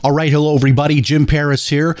All right, hello everybody, Jim Paris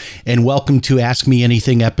here, and welcome to Ask Me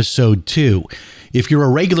Anything Episode 2. If you're a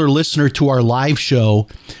regular listener to our live show,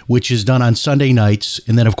 which is done on Sunday nights,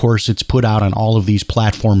 and then of course it's put out on all of these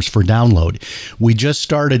platforms for download, we just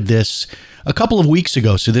started this a couple of weeks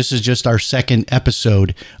ago, so this is just our second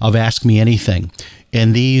episode of Ask Me Anything.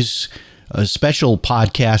 And these special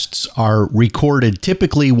podcasts are recorded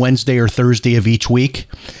typically Wednesday or Thursday of each week,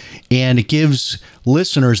 and it gives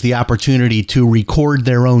listeners the opportunity to record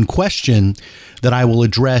their own question that I will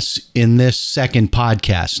address in this second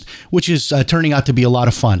podcast, which is turning out to be a lot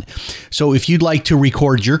of fun. So if you'd like to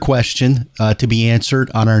record your question to be answered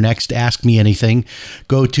on our next Ask Me Anything,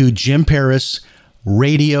 go to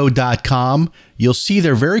jimparisradio.com. You'll see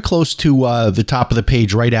there very close to the top of the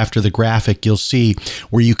page, right after the graphic, you'll see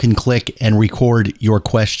where you can click and record your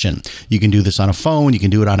question. You can do this on a phone. You can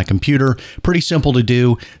do it on a computer. Pretty simple to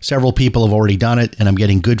do. Several people have already done it, and I'm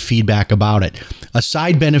getting good feedback about it. A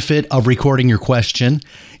side benefit of recording your question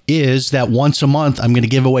is that once a month, I'm going to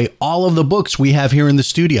give away all of the books we have here in the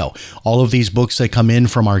studio. All of these books that come in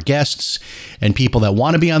from our guests and people that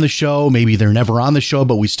want to be on the show. Maybe they're never on the show,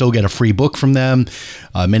 but we still get a free book from them.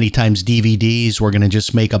 Many times DVDs. We're going to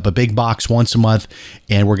just make up a big box once a month,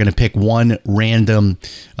 and we're going to pick one random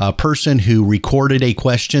person who recorded a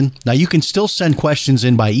question. Now, you can still send questions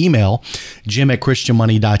in by email,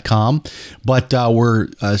 jim@christianmoney.com, but we're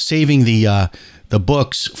saving the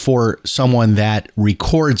books for someone that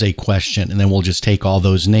records a question, and then we'll just take all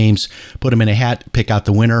those names, put them in a hat, pick out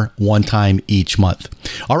the winner one time each month.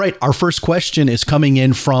 All right, our first question is coming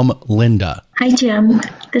in from Linda. Hi, Jim.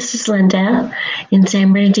 This is Linda in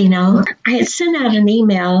San Bernardino. I had sent out an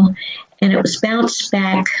email, and it was bounced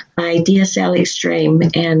back by DSL Extreme,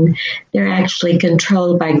 and they're actually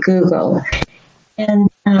controlled by Google. And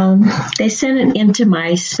they sent it into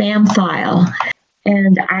my spam file,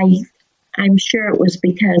 and I'm sure it was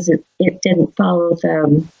because it didn't follow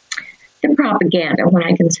the propaganda, what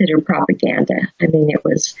I consider propaganda. I mean, it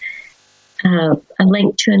was a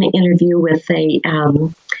link to an interview with a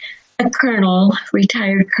colonel,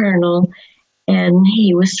 retired colonel, and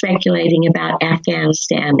he was speculating about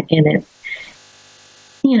Afghanistan, and it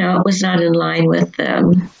was not in line with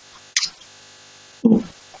the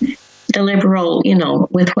liberal,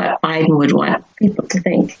 with what Biden would want people to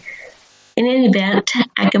think. In any event,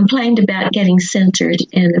 I complained about getting censored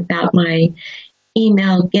and about my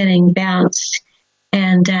email getting bounced.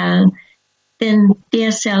 And then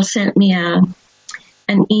DSL sent me an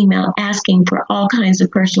email asking for all kinds of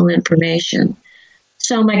personal information.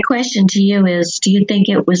 So my question to you is, do you think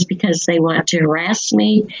it was because they want to harass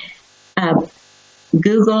me?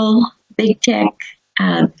 Google, big tech,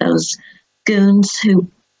 those goons who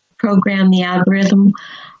program the algorithm,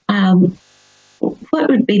 what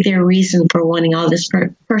would be their reason for wanting all this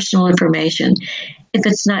personal information if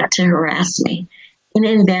it's not to harass me? In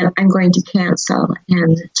any event, I'm going to cancel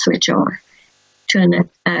and switch over to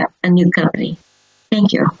a new company.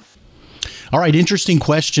 Thank you. All right, interesting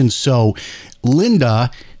question. So Linda,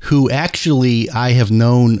 who actually I have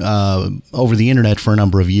known over the internet for a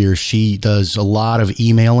number of years, she does a lot of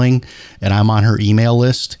emailing, and I'm on her email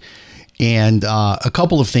list. And a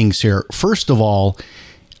couple of things here. First of all,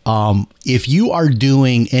 if you are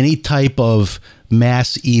doing any type of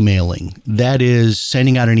mass emailing, that is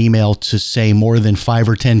sending out an email to say more than 5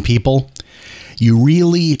 or 10 people, you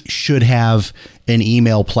really should have an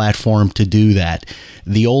email platform to do that.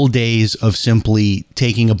 The old days of simply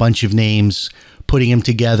taking a bunch of names, putting them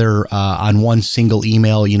together on one single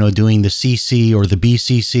email, doing the CC or the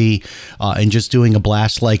BCC and just doing a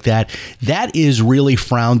blast like that, that is really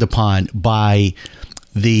frowned upon by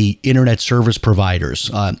the internet service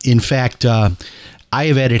providers. In fact, I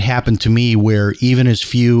have had it happen to me where even as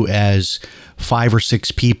few as 5 or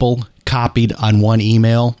 6 people copied on one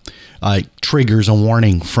email triggers a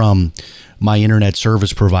warning from my internet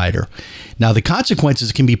service provider. Now, the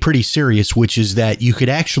consequences can be pretty serious, which is that you could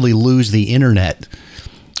actually lose the internet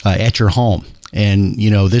at your home. And,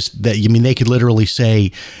 they could literally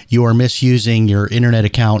say you are misusing your internet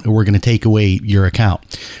account and we're going to take away your account.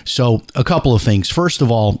 So a couple of things. First of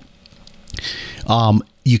all,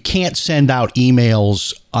 you can't send out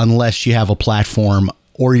emails unless you have a platform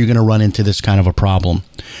or you're going to run into this kind of a problem.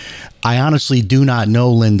 I honestly do not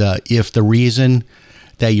know, Linda, if the reason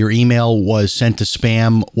that your email was sent to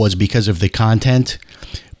spam was because of the content.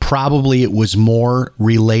 Probably it was more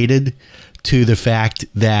related to the fact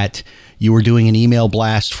that you were doing an email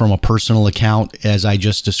blast from a personal account, as I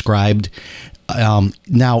just described.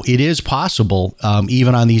 Now, it is possible,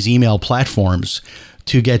 even on these email platforms,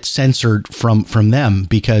 to get censored from them,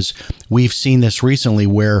 because we've seen this recently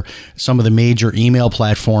where some of the major email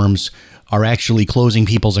platforms are actually closing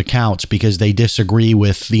people's accounts because they disagree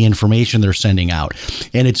with the information they're sending out.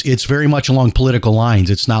 And it's very much along political lines.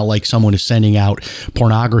 It's not like someone is sending out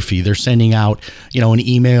pornography. They're sending out, an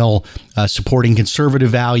email supporting conservative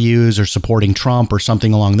values or supporting Trump or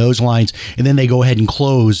something along those lines. And then they go ahead and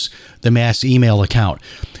close the mass email account.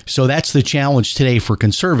 So that's the challenge today for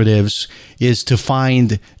conservatives, is to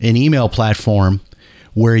find an email platform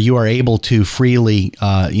where you are able to freely,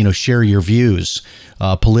 share your views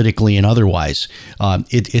politically and otherwise.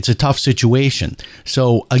 It's a tough situation.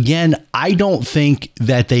 So again, I don't think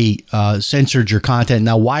that they censored your content.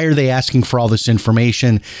 Now, why are they asking for all this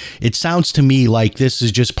information? It sounds to me like this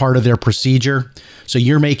is just part of their procedure. So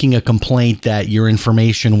you're making a complaint that your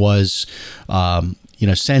information was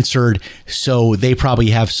censored. So they probably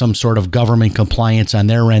have some sort of government compliance on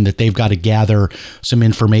their end that they've got to gather some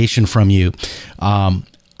information from you.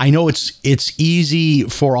 I know it's easy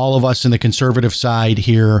for all of us in the conservative side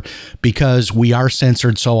here, because we are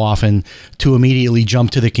censored so often, to immediately jump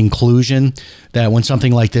to the conclusion that when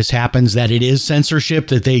something like this happens, that it is censorship,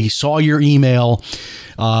 that they saw your email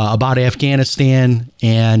about Afghanistan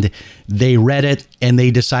and they read it and they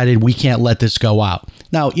decided we can't let this go out.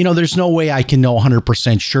 Now, there's no way I can know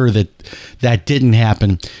 100% sure that that didn't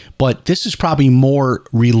happen, but this is probably more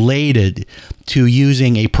related to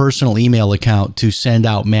using a personal email account to send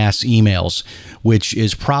out mass emails, which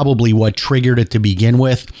is probably what triggered it to begin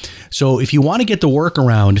with. So if you want to get the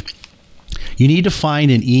workaround, you need to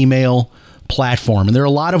find an email platform. And there are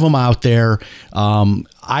a lot of them out there.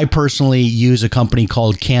 I personally use a company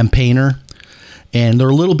called Campaigner. And they're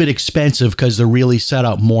a little bit expensive because they're really set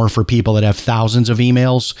up more for people that have thousands of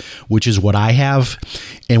emails, which is what I have.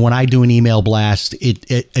 And when I do an email blast,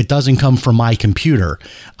 it doesn't come from my computer.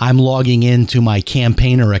 I'm logging into my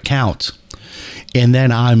Campaigner account. And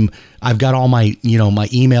then I've got all my, my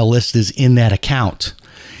email list is in that account.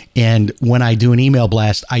 And when I do an email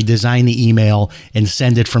blast, I design the email and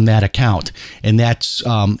send it from that account. And that's,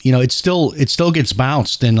 it still gets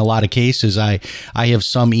bounced in a lot of cases. I have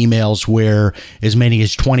some emails where as many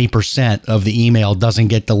as 20% of the email doesn't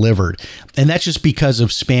get delivered. And that's just because of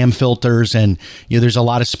spam filters. And, there's a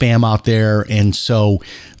lot of spam out there. And so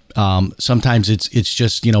sometimes it's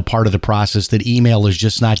just, part of the process that email is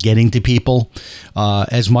just not getting to people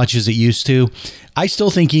as much as it used to. I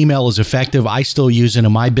still think email is effective. I still use it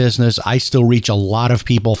in my business. I still reach a lot of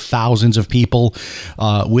people, thousands of people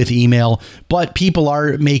with email, but people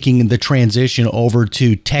are making the transition over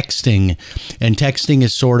to texting, and texting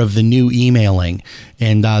is sort of the new emailing.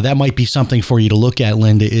 And that might be something for you to look at,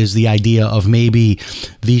 Linda, is the idea of maybe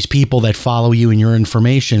these people that follow you and your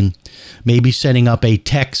information, maybe setting up a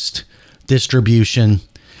text distribution.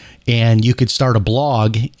 And you could start a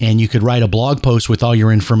blog, and you could write a blog post with all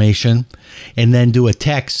your information and then do a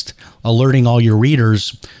text alerting all your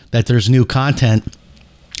readers that there's new content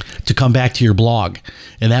to come back to your blog.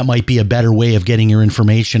 And that might be a better way of getting your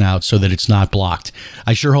information out so that it's not blocked.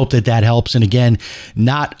 I sure hope that helps. And again,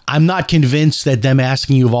 I'm not convinced that them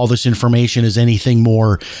asking you of all this information is anything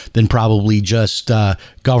more than probably just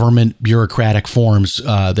government bureaucratic forms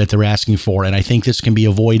that they're asking for. And I think this can be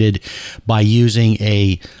avoided by using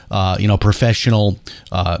a professional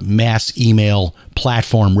mass email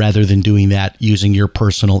platform rather than doing that using your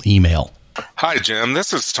personal email. Hi, Jim.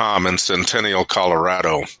 This is Tom in Centennial,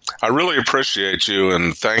 Colorado. I really appreciate you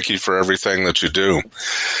and thank you for everything that you do.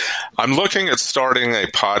 I'm looking at starting a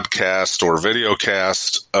podcast or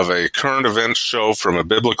videocast of a current event show from a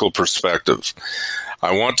biblical perspective.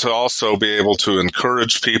 I want to also be able to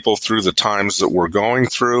encourage people through the times that we're going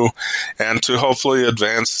through and to hopefully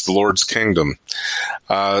advance the Lord's kingdom.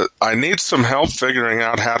 I need some help figuring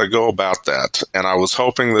out how to go about that, and I was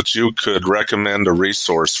hoping that you could recommend a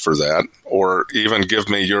resource for that or even give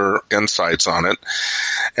me your insights on it.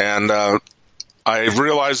 And I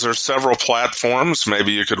realize there's several platforms.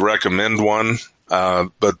 Maybe you could recommend one.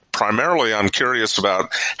 But primarily, I'm curious about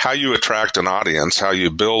how you attract an audience, how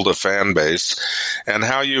you build a fan base, and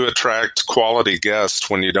how you attract quality guests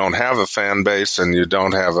when you don't have a fan base and you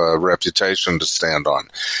don't have a reputation to stand on.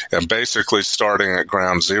 And basically starting at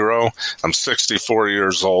ground zero. I'm 64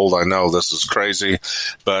 years old. I know this is crazy,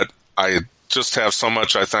 but I just have so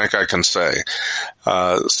much I think I can say.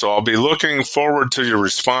 So I'll be looking forward to your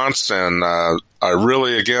response, and I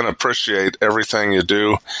really, again, appreciate everything you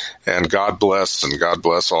do, and God bless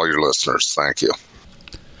all your listeners. Thank you.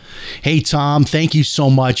 Hey, Tom, thank you so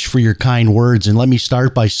much for your kind words. And let me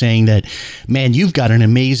start by saying that, man, you've got an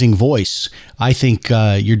amazing voice. I think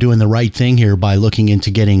you're doing the right thing here by looking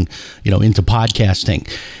into getting, into podcasting.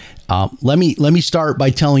 Let me start by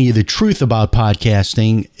telling you the truth about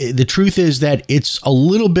podcasting. The truth is that it's a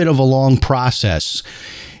little bit of a long process.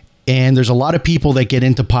 And there's a lot of people that get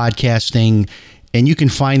into podcasting, and you can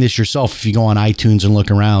find this yourself if you go on iTunes and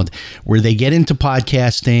look around, where they get into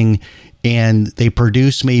podcasting and they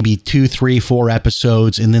produce maybe 2, 3, 4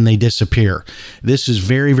 episodes and then they disappear. This is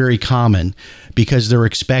very, very common because they're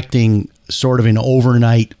expecting sort of an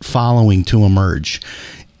overnight following to emerge.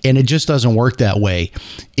 And it just doesn't work that way.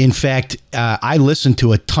 In fact, I listen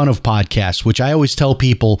to a ton of podcasts, which I always tell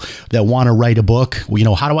people that want to write a book.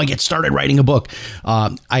 How do I get started writing a book?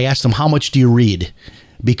 I ask them, how much do you read?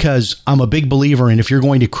 Because I'm a big believer in, if you're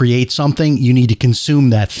going to create something, you need to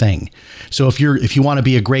consume that thing. So if you want to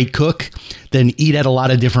be a great cook, then eat at a lot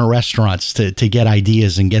of different restaurants to get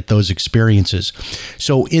ideas and get those experiences.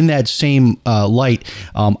 So in that same light,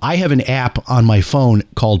 I have an app on my phone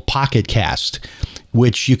called Pocket Cast,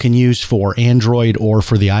 which you can use for Android or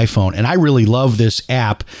for the iPhone. And I really love this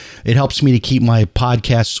app. It helps me to keep my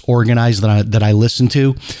podcasts organized that I listen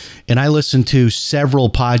to. And I listen to several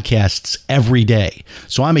podcasts every day.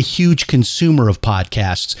 So I'm a huge consumer of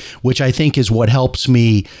podcasts, which I think is what helps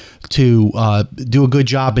me to do a good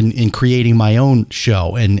job in creating my own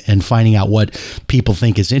show and finding out what people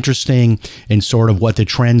think is interesting and sort of what the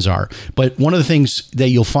trends are. But one of the things that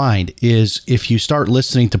you'll find is if you start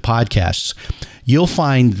listening to podcasts, you'll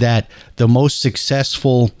find that the most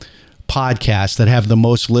successful podcasts that have the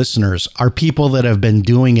most listeners are people that have been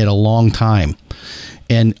doing it a long time.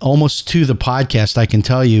 And almost to the podcast, I can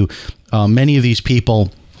tell you, many of these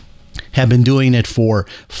people have been doing it for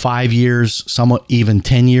 5 years, some even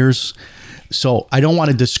 10 years. So I don't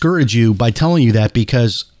want to discourage you by telling you that,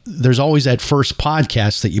 because there's always that first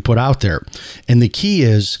podcast that you put out there. And the key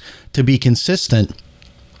is to be consistent,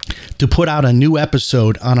 to put out a new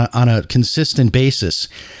episode on a consistent basis.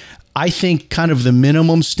 I think kind of the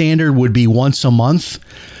minimum standard would be once a month,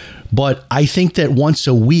 but I think that once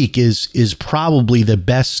a week is probably the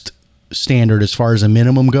best standard as far as a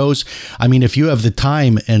minimum goes. I mean, if you have the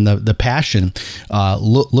time and the passion,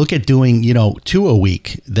 look at doing 2 a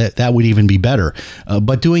week. That would even be better.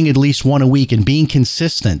 But doing at least 1 a week and being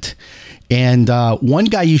consistent. And one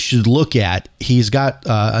guy you should look at, he's got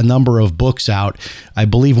a number of books out. I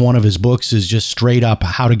believe one of his books is just straight up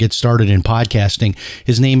how to get started in podcasting.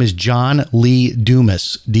 His name is John Lee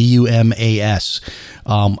Dumas, Dumas.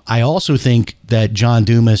 I also think that John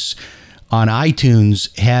Dumas on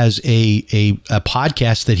iTunes has a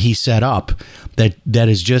podcast that he set up that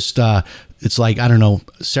is just it's like, I don't know,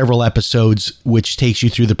 several episodes, which takes you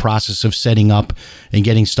through the process of setting up and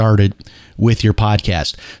getting started with your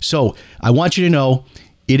podcast. So I want you to know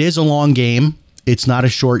it is a long game. It's not a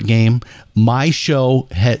short game. My show,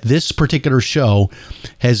 this particular show,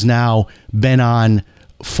 has now been on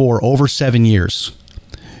for over 7 years.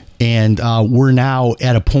 And we're now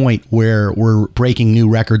at a point where we're breaking new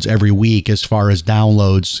records every week as far as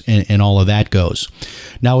downloads and all of that goes.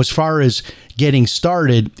 Now, as far as getting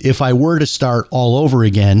started, if I were to start all over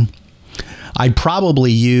again, I'd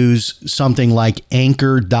probably use something like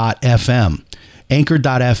Anchor.fm.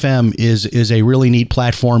 Anchor.fm is a really neat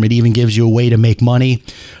platform. It even gives you a way to make money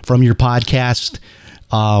from your podcast.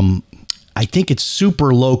 I think it's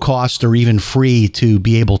super low cost or even free to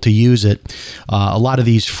be able to use it. A lot of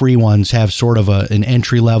these free ones have sort of an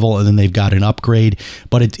entry level, and then they've got an upgrade.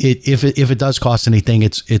 But if it does cost anything,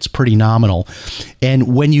 it's pretty nominal.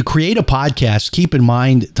 And when you create a podcast, keep in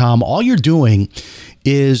mind, Tom, all you're doing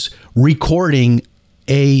is recording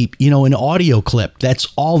an audio clip. That's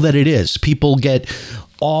all that it is. People get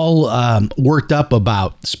all worked up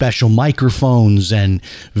about special microphones and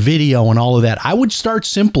video and all of that. I would start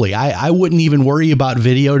simply. I wouldn't even worry about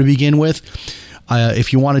video to begin with.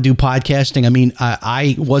 If you want to do podcasting, I mean,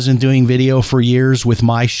 I wasn't doing video for years with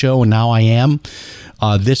my show, and now I am.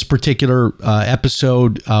 This particular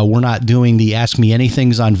episode, we're not doing the Ask Me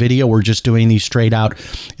Anythings on video. We're just doing these straight out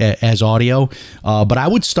as audio. But I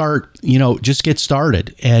would start, just get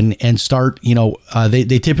started and start,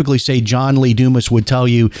 they typically say John Lee Dumas would tell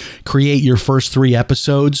you, create your first 3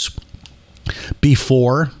 episodes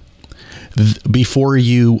before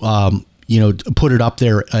you put it up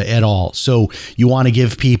there at all. So you want to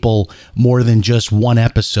give people more than just 1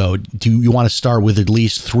 episode. You want to start with at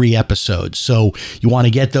least 3 episodes. So you want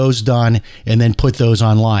to get those done and then put those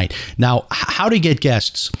online. Now, how to get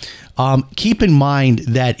guests? Keep in mind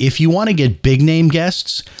that if you want to get big name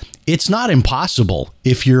guests, it's not impossible.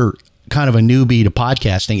 If you're kind of a newbie to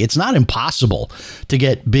podcasting, it's not impossible to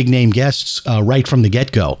get big name guests right from the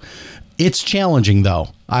get-go. It's challenging, though.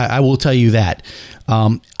 I will tell you that.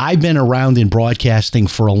 I've been around in broadcasting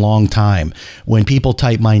for a long time. When people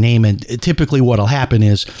type my name, and typically what will happen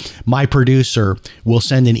is my producer will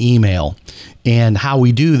send an email. And how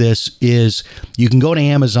we do this is you can go to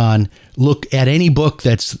Amazon, look at any book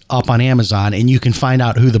that's up on Amazon and you can find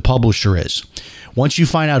out who the publisher is. Once you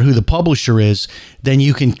find out who the publisher is, then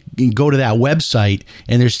you can go to that website,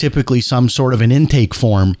 and there's typically some sort of an intake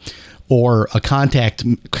form or a contact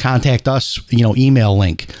us, email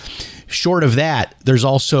link. Short of that, there's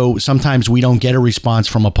also sometimes we don't get a response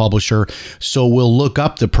from a publisher, so we'll look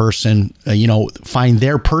up the person, find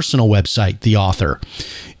their personal website, the author.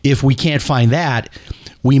 If we can't find that,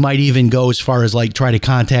 we might even go as far as try to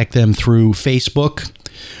contact them through Facebook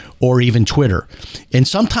or even Twitter. And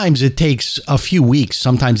sometimes it takes a few weeks,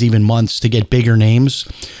 sometimes even months, to get bigger names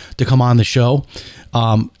to come on the show.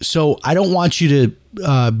 So I don't want you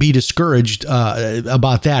to be discouraged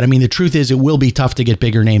about that. I mean, the truth is it will be tough to get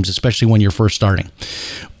bigger names, especially when you're first starting.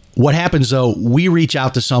 What happens, though, we reach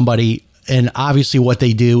out to somebody, and obviously what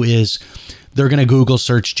they do is they're going to Google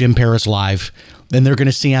search Jim Paris Live, and they're going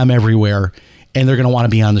to see I'm everywhere, and they're going to want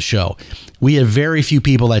to be on the show. We have very few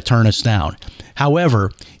people that turn us down.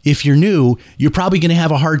 However, if you're new, you're probably going to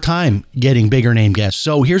have a hard time getting bigger name guests.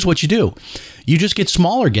 So here's what you do. You just get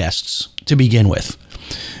smaller guests to begin with.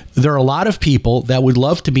 There are a lot of people that would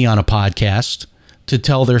love to be on a podcast to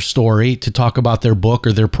tell their story, to talk about their book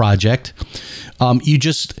or their project.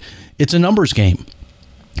 It's a numbers game.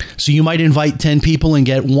 So you might invite 10 people and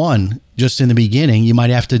get one just in the beginning. You might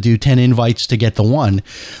have to do 10 invites to get the one.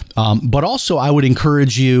 But also I would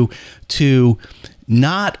encourage you to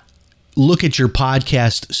not look at your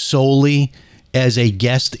podcast solely as a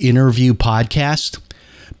guest interview podcast,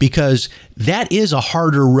 because that is a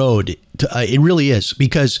harder road. It really is,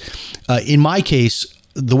 because in my case,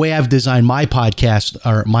 the way I've designed my podcast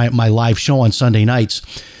or my live show on Sunday nights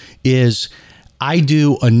is I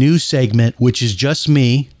do a news segment, which is just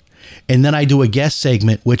me. And then I do a guest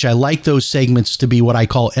segment, which I like those segments to be what I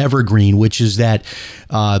call evergreen, which is that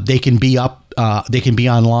they can be up, they can be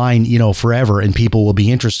online, forever, and people will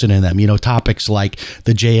be interested in them. Topics like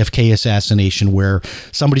the JFK assassination, where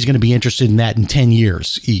somebody's going to be interested in that in 10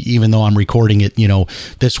 years, even though I'm recording it,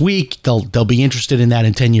 this week, they'll be interested in that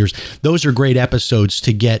in 10 years. Those are great episodes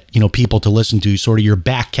to get, people to listen to, sort of your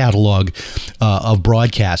back catalog of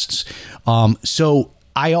broadcasts. So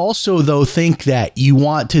I also, though, think that you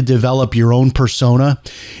want to develop your own persona,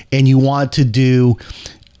 and you want to do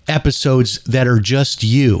episodes that are just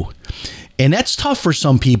you. And that's tough for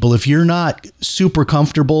some people. If you're not super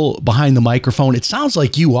comfortable behind the microphone, it sounds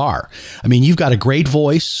like you are. I mean, you've got a great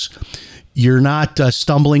voice. You're not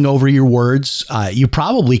stumbling over your words. You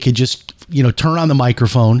probably could just, turn on the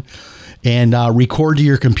microphone and record to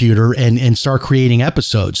your computer and start creating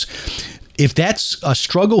episodes. If that's a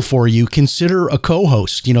struggle for you, consider a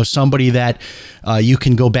co-host, somebody that you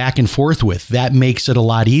can go back and forth with. That makes it a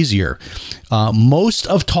lot easier. Most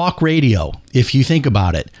of talk radio, if you think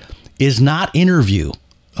about it, is not interview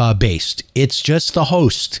based. It's just the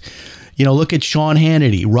host. Look at Sean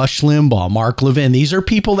Hannity, Rush Limbaugh, Mark Levin. These are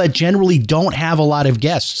people that generally don't have a lot of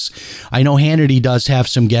guests. I know Hannity does have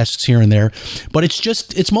some guests here and there, but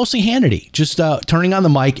it's mostly Hannity, just turning on the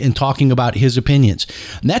mic and talking about his opinions.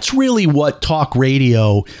 And that's really what talk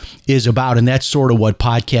radio is about, and that's sort of what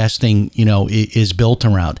podcasting, is built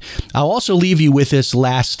around. I'll also leave you with this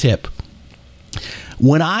last tip.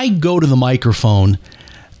 When I go to the microphone,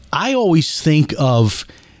 I always think of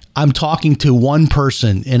I'm talking to one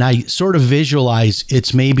person, and I sort of visualize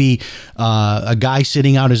it's maybe a guy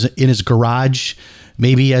sitting out in his garage.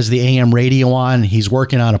 Maybe he has the AM radio on. He's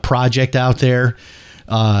working on a project out there,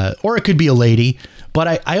 or it could be a lady.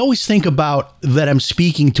 But I always think about that I'm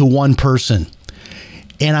speaking to one person,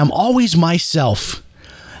 and I'm always myself.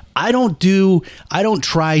 I don't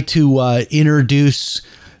try to introduce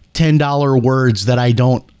 $10 words that I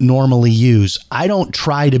don't normally use. I don't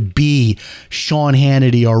try to be Sean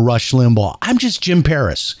Hannity or Rush Limbaugh. I'm just Jim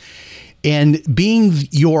Paris. And being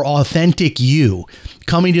your authentic you,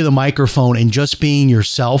 coming to the microphone and just being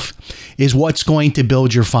yourself is what's going to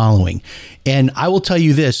build your following. And I will tell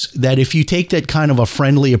you this, that if you take that kind of a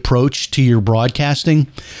friendly approach to your broadcasting,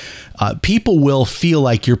 people will feel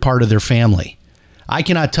like you're part of their family. I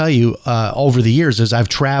cannot tell you over the years, as I've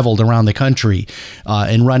traveled around the country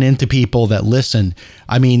and run into people that listen,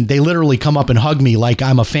 I mean, they literally come up and hug me like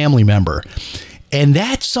I'm a family member. And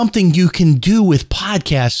that's something you can do with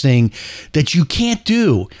podcasting that you can't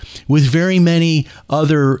do with very many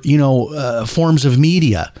other, forms of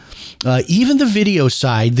media. even the video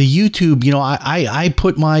side, the YouTube, I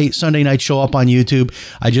put my Sunday night show up on YouTube.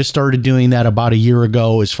 I just started doing that about a year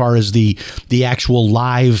ago as far as the actual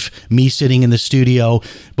live me sitting in the studio.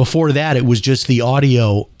 Before that, it was just the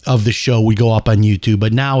audio of the show would go up on YouTube.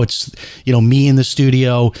 But now it's, me in the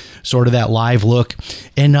studio, sort of that live look.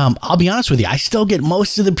 And I'll be honest with you, I still get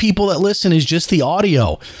most of the people that listen is just the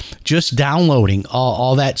audio, just downloading,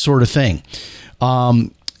 all that sort of thing.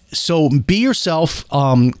 So be yourself.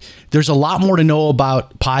 There's a lot more to know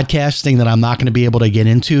about podcasting that I'm not going to be able to get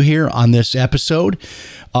into here on this episode.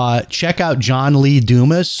 Check out John Lee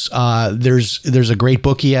Dumas. There's a great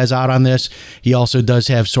book he has out on this. He also does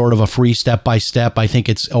have sort of a free step-by-step. I think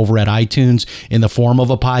it's over at iTunes in the form of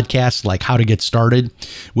a podcast, like how to get started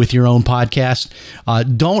with your own podcast.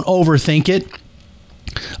 Don't overthink it.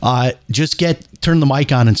 Just turn the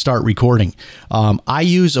mic on and start recording. I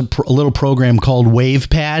use a little program called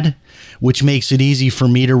WavePad, which makes it easy for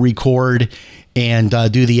me to record and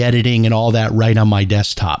do the editing and all that right on my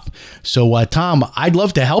desktop. So, Tom, I'd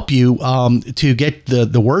love to help you to get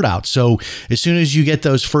the word out. So as soon as you get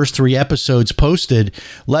those first 3 episodes posted,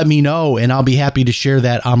 let me know, and I'll be happy to share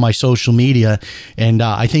that on my social media. And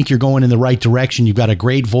I think you're going in the right direction. You've got a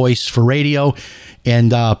great voice for radio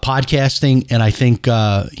and podcasting, and I think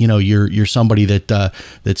you're somebody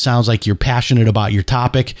that sounds like you're passionate about your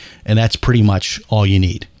topic, and that's pretty much all you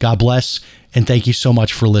need. God bless, and thank you so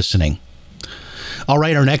much for listening. All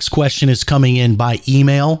right, our next question is coming in by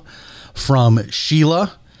email from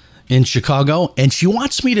Sheila in Chicago, and she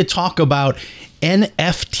wants me to talk about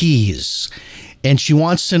NFTs. And she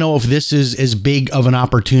wants to know if this is as big of an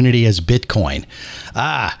opportunity as Bitcoin.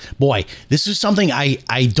 Boy, this is something I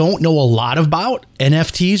don't know a lot about,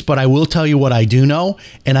 NFTs, but I will tell you what I do know.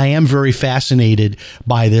 And I am very fascinated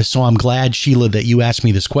by this. So I'm glad, Sheila, that you asked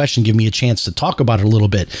me this question. Give me a chance to talk about it a little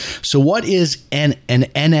bit. So what is an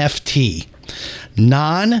NFT?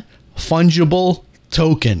 Non-fungible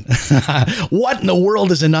token. What in the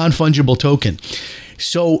world is a non-fungible token?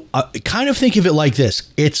 So kind of think of it like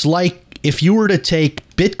this. It's like if you were to take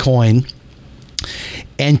Bitcoin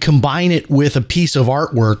and combine it with a piece of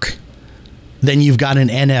artwork, then you've got an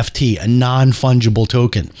NFT, a non-fungible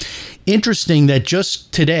token. Interesting that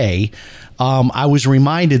just today, I was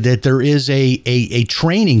reminded that there is a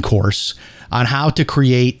training course on how to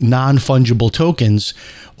create non-fungible tokens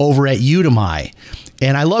over at Udemy.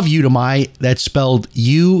 And I love Udemy. That's spelled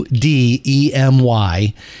U-D-E-M-Y.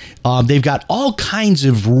 They've got all kinds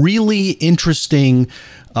of really interesting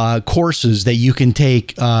courses that you can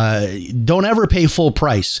take. Don't ever pay full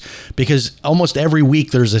price because almost every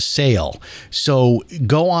week there's a sale. So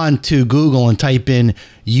go on to Google and type in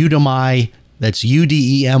Udemy. That's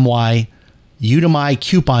U-D-E-M-Y. Udemy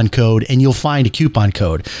coupon code, and you'll find a coupon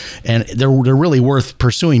code, and they're really worth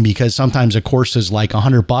pursuing because sometimes a course is like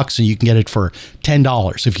 $100 and you can get it for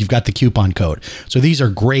 $10 if you've got the coupon code. So these are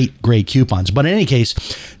great coupons. But in any case,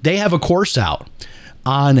 they have a course out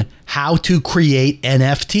on how to create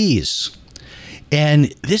NFTs.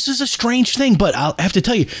 And this is a strange thing, but I'll have to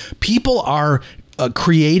tell you, people are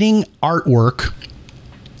creating artwork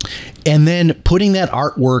and then putting that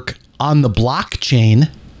artwork on the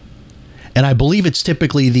blockchain. And I believe it's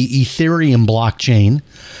typically the Ethereum blockchain.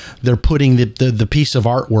 They're putting the piece of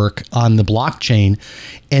artwork on the blockchain,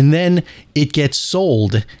 and then it gets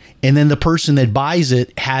sold. And then the person that buys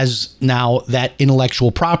it has now that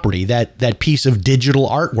intellectual property, that piece of digital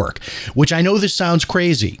artwork, which I know this sounds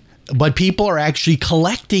crazy, but people are actually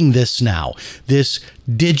collecting this now, this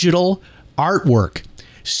digital artwork.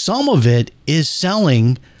 Some of it is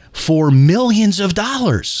selling for millions of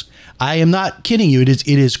dollars. I am not kidding you. It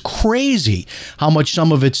is crazy how much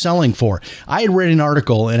some of it's selling for. I had read an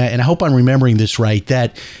article, and I hope I'm remembering this right,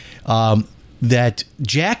 that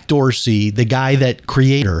Jack Dorsey, the guy that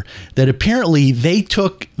apparently they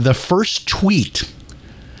took the first tweet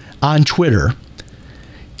on Twitter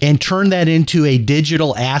and turned that into a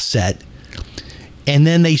digital asset, and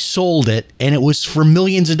then they sold it, and it was for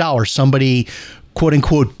millions of dollars. Somebody, quote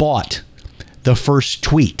unquote, bought the first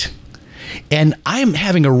tweet. And I'm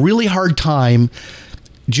having a really hard time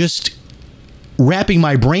just wrapping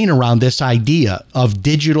my brain around this idea of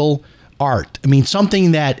digital art. I mean,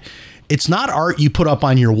 something that it's not art you put up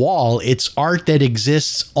on your wall. It's art that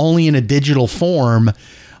exists only in a digital form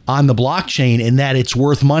on the blockchain, and that it's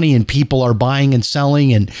worth money and people are buying and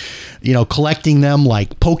selling and, collecting them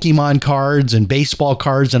like Pokemon cards and baseball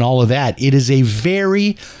cards and all of that. It is a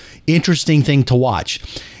very interesting thing to watch.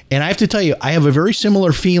 And I have to tell you, I have a very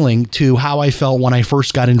similar feeling to how I felt when I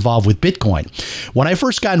first got involved with Bitcoin. When I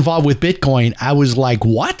first got involved with Bitcoin, I was like,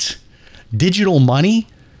 what? Digital money?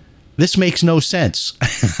 this makes no sense.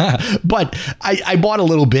 But I bought a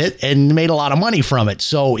little bit and made a lot of money from it.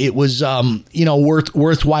 So it was,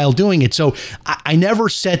 worthwhile doing it. So I never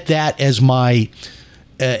set that as my,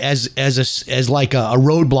 as like a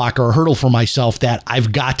roadblock or a hurdle for myself that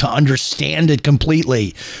I've got to understand it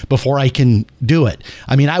completely before I can do it.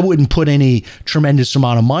 I mean, I wouldn't put any tremendous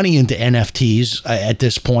amount of money into NFTs at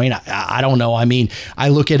this point. I don't know. I mean, I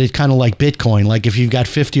look at it kind of like Bitcoin. Like if you've got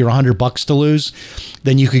 50 or $100 to lose,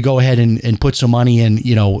 then you could go ahead and put some money in,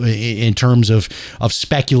 in terms of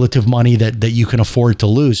speculative money that you can afford to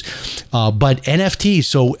lose. But NFTs,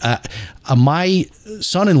 so my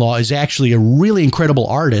son-in-law is actually a really incredible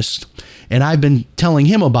artist, and I've been telling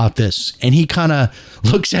him about this, and he kind of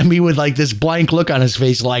looks at me with like this blank look on his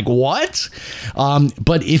face, like, what?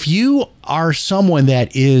 But if you are someone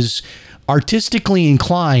that is artistically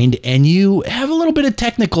inclined and you have a little bit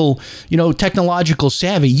of technological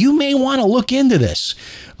savvy, you may want to look into this.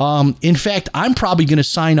 In fact, I'm probably going to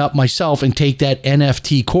sign up myself and take that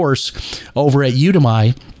NFT course over at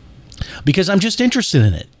Udemy because I'm just interested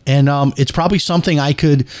in it. And it's probably something I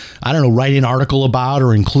could, write an article about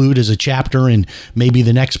or include as a chapter in maybe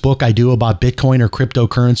the next book I do about Bitcoin or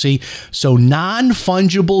cryptocurrency. So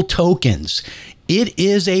non-fungible tokens. It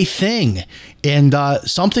is a thing and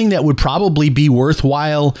something that would probably be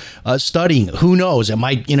worthwhile studying. Who knows? It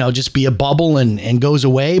might, just be a bubble and goes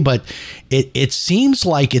away, but it seems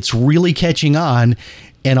like it's really catching on.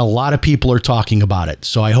 And a lot of people are talking about it.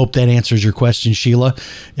 So I hope that answers your question, Sheila.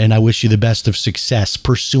 And I wish you the best of success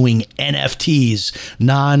pursuing NFTs,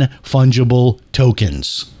 non-fungible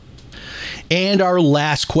tokens. And our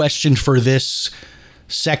last question for this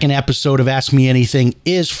second episode of Ask Me Anything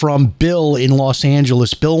is from Bill in Los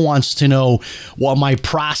Angeles. Bill wants to know what my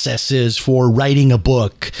process is for writing a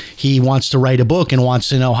book. He wants to write a book and wants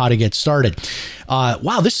to know how to get started.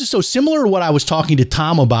 Wow, this is so similar to what I was talking to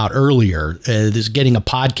Tom about earlier, this getting a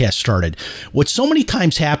podcast started. What so many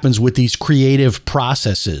times happens with these creative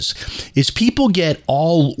processes is people get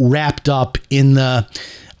all wrapped up in the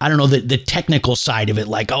technical side of it,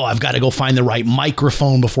 like, I've got to go find the right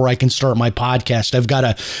microphone before I can start my podcast. I've got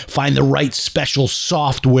to find the right special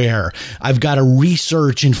software. I've got to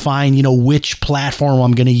research and find, which platform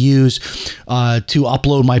I'm going to use to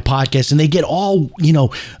upload my podcast. And they get all,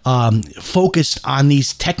 focused on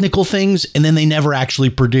these technical things, and then they never actually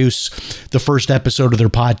produce the first episode of their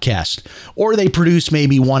podcast. Or they produce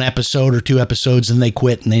maybe one episode or two episodes and they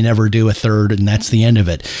quit and they never do a third, and that's the end of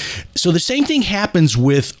it. So the same thing happens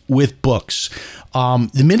with books.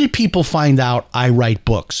 The minute people find out I write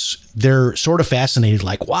books, they're sort of fascinated,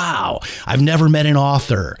 like, wow, I've never met an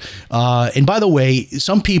author. And by the way,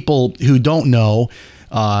 some people who don't know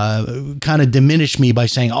kind of diminish me by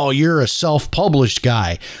saying, oh, you're a self-published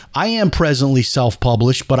guy. I am presently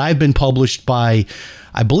self-published, but I've been published by,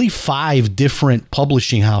 I believe, 5 different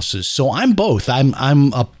publishing houses. So I'm both. I'm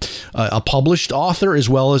a published author as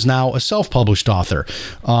well as now a self-published author.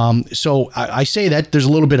 So I say that there's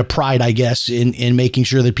a little bit of pride, I guess, in making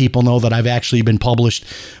sure that people know that I've actually been published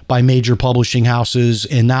by major publishing houses,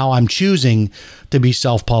 and now I'm choosing to be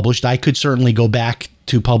self-published. I could certainly go back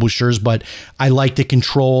to publishers, but I like the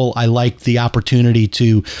control. I like the opportunity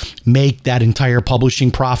to make that entire publishing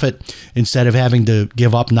profit instead of having to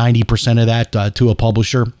give up 90% of that to a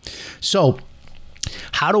publisher. So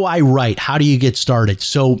how do I write? How do you get started?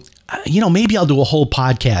 So, maybe I'll do a whole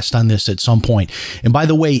podcast on this at some point. And by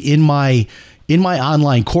the way, in my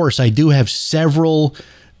online course, I do have several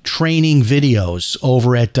training videos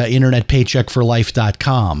over at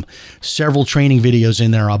internetpaycheckforlife.com. Several training videos in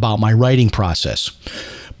there about my writing process.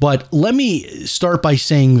 But let me start by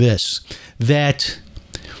saying this, that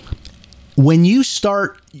when you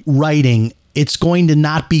start writing, it's going to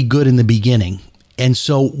not be good in the beginning. And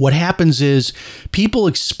so what happens is people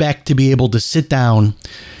expect to be able to sit down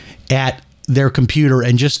at their computer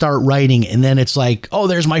and just start writing, and then it's like, oh,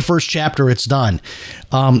 there's my first chapter, it's done.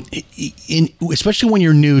 Especially when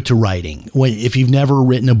you're new to writing, if you've never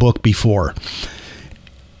written a book before,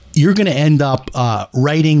 you're going to end up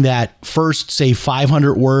writing that first, say,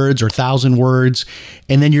 500 words or 1,000 words,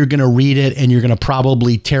 and then you're going to read it and you're going to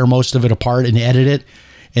probably tear most of it apart and edit it,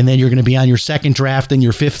 and then you're going to be on your second draft and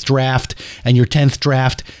your 5th draft and your 10th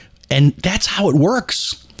draft, and that's how it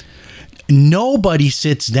works. Nobody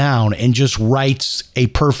sits down and just writes a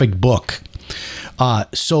perfect book.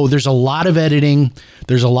 So there's a lot of editing,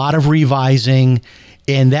 there's a lot of revising,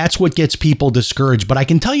 and that's what gets people discouraged. But I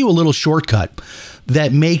can tell you a little shortcut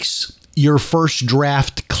that makes your first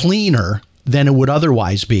draft cleaner than it would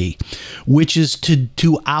otherwise be, which is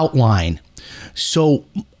to outline. So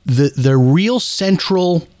the real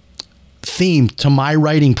central theme to my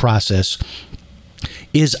writing process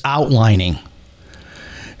is outlining.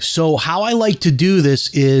 So how I like to do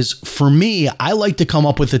this is, for me, I like to come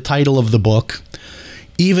up with the title of the book.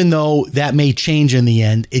 Even though that may change in the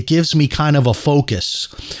end, it gives me kind of a focus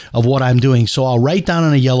of what I'm doing. So I'll write down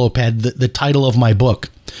on a yellow pad the title of my book.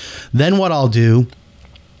 Then what I'll do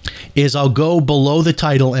is I'll go below the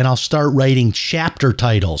title and I'll start writing chapter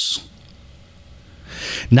titles.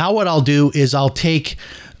 Now what I'll do is I'll take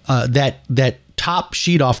that top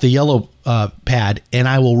sheet off the yellow pad, and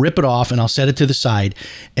I will rip it off and I'll set it to the side.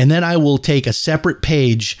 And then I will take a separate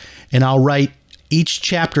page and I'll write each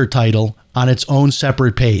chapter title on its own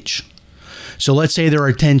separate page. So let's say there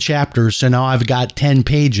are 10 chapters. So now I've got 10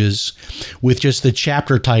 pages with just the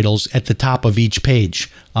chapter titles at the top of each page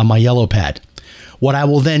on my yellow pad. What I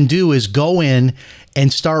will then do is go in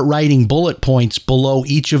and start writing bullet points below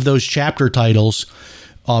each of those chapter titles.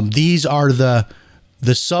 These are the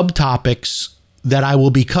subtopics that I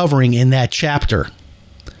will be covering in that chapter.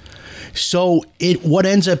 So what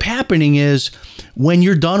ends up happening is when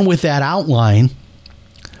you're done with that outline,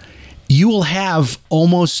 you will have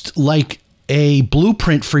almost like a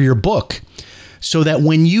blueprint for your book, so that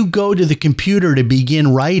when you go to the computer to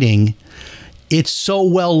begin writing, it's so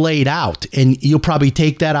well laid out. And you'll probably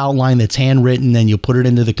take that outline that's handwritten and you'll put it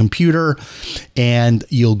into the computer and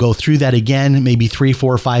you'll go through that again, maybe 3,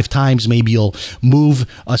 4, 5 times. Maybe you'll move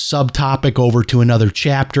a subtopic over to another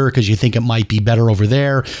chapter because you think it might be better over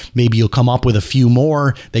there. Maybe you'll come up with a few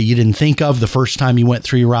more that you didn't think of the first time you went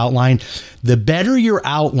through your outline. The better your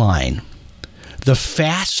outline, the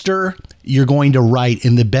faster you're going to write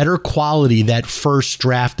and the better quality that first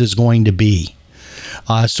draft is going to be.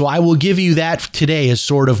 So I will give you that today as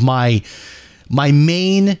sort of my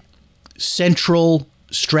main central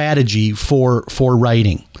strategy for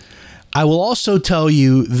writing. I will also tell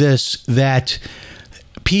you this, that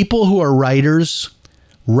people who are writers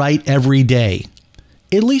write every day,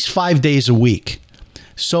 at least 5 days a week.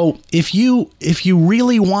 So if you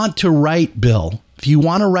really want to write, Bill, if you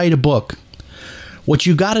want to write a book, what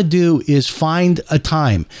you got to do is find a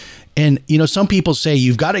time. And, some people say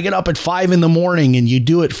you've got to get up at 5 a.m. and you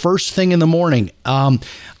do it first thing in the morning.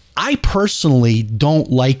 I personally don't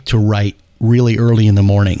like to write really early in the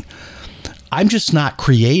morning. I'm just not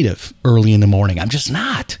creative early in the morning. I'm just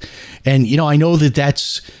not. And, I know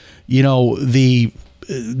that's,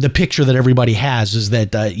 the picture that everybody has is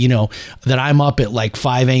that, that I'm up at like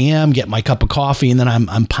 5 a.m., get my cup of coffee, and then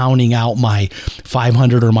I'm pounding out my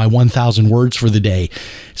 500 or my 1,000 words for the day.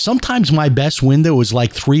 Sometimes my best window is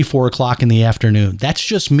like 3, 4 o'clock in the afternoon. That's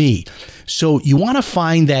just me. So you want to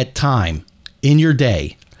find that time in your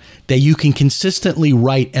day that you can consistently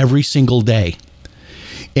write every single day.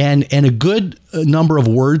 And a good number of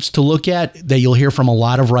words to look at that you'll hear from a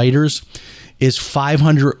lot of writers is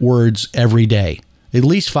 500 words every day, at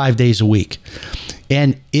least 5 days a week.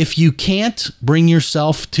 And if you can't bring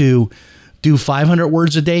yourself to do 500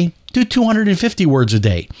 words a day, do 250 words a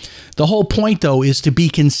day. The whole point, though, is to be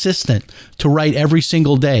consistent, to write every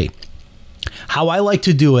single day. How I like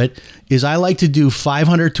to do it is I like to do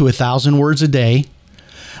 500 to 1,000 words a day.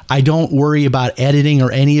 I don't worry about editing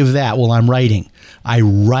or any of that while I'm writing. I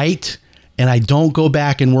write and I don't go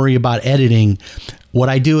back and worry about editing. What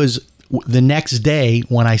I do is the next day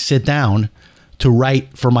when I sit down to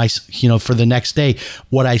write for my, for the next day,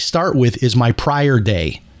 what I start with is my prior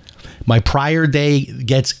day. My prior day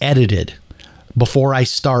gets edited before I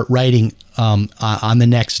start writing on the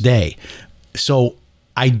next day. So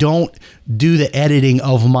I don't do the editing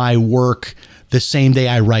of my work the same day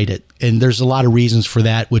I write it. And there's a lot of reasons for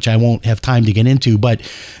that, which I won't have time to get into, but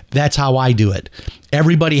that's how I do it.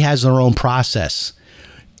 Everybody has their own process.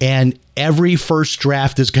 And every first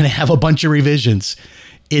draft is going to have a bunch of revisions.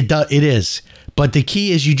 It is. But the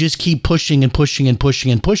key is you just keep pushing and pushing and pushing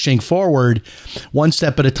and pushing forward, one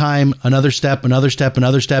step at a time, another step, another step,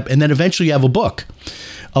 another step, and then eventually you have a book.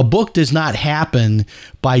 A book does not happen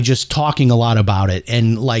by just talking a lot about it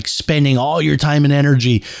and like spending all your time and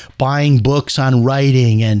energy buying books on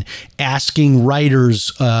writing and asking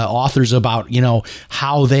writers, authors about,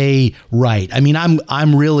 how they write. I mean,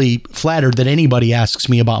 I'm really flattered that anybody asks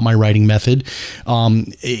me about my writing method.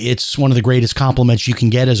 It's one of the greatest compliments you can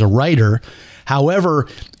get as a writer. However,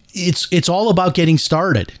 it's all about getting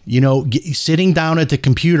started, sitting down at the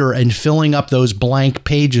computer and filling up those blank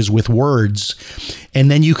pages with words,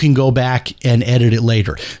 and then you can go back and edit it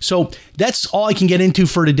later. So that's all I can get into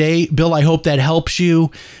for today. Bill, I hope that helps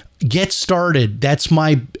you. Get started. That's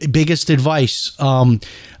my biggest advice.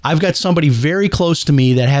 I've got somebody very close to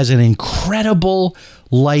me that has an incredible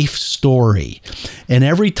life story. And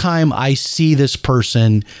every time I see this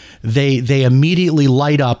person, they immediately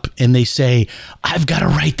light up and they say, I've got to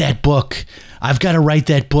write that book. I've got to write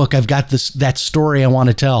that book. I've got that story I want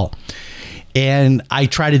to tell. And I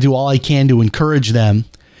try to do all I can to encourage them.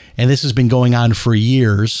 And this has been going on for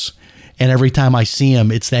years. And every time I see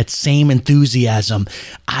them, it's that same enthusiasm.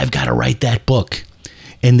 I've got to write that book.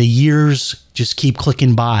 And the years just keep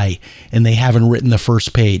clicking by, and they haven't written the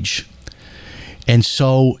first page. And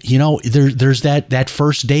so, there's that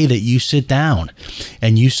first day that you sit down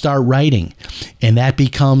and you start writing, and that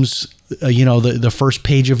becomes the first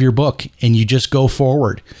page of your book, and you just go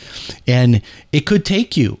forward. And it could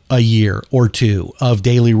take you a year or two of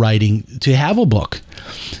daily writing to have a book.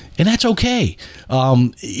 And that's okay.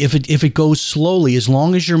 If it goes slowly, as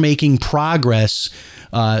long as you're making progress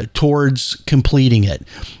towards completing it.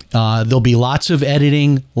 There'll be lots of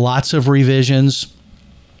editing, lots of revisions.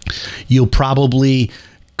 You'll probably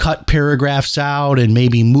cut paragraphs out and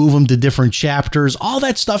maybe move them to different chapters. All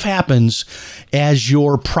that stuff happens as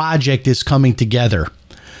your project is coming together.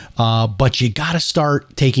 But you got to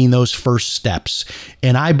start taking those first steps.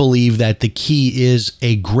 And I believe that the key is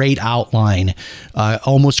a great outline.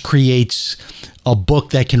 Almost creates a book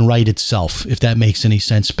that can write itself, if that makes any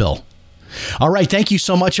sense, Bill. All right. Thank you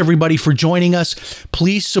so much, everybody, for joining us.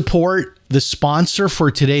 Please support the sponsor for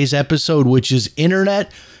today's episode, which is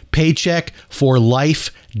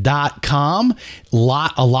internetpaycheckforlife.com.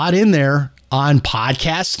 A lot in there on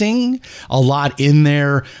podcasting, a lot in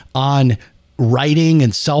there on writing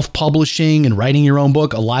and self-publishing and writing your own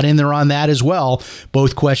book, a lot in there on that as well.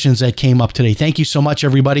 Both questions that came up today. Thank you so much,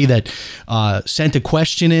 everybody that sent a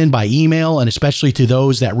question in by email, and especially to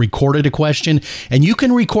those that recorded a question. And you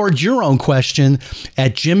can record your own question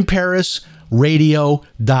at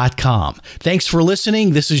jimparisradio.com. Thanks for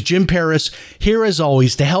listening. This is Jim Paris, here as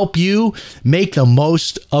always to help you make the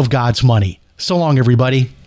most of God's money. So long, everybody.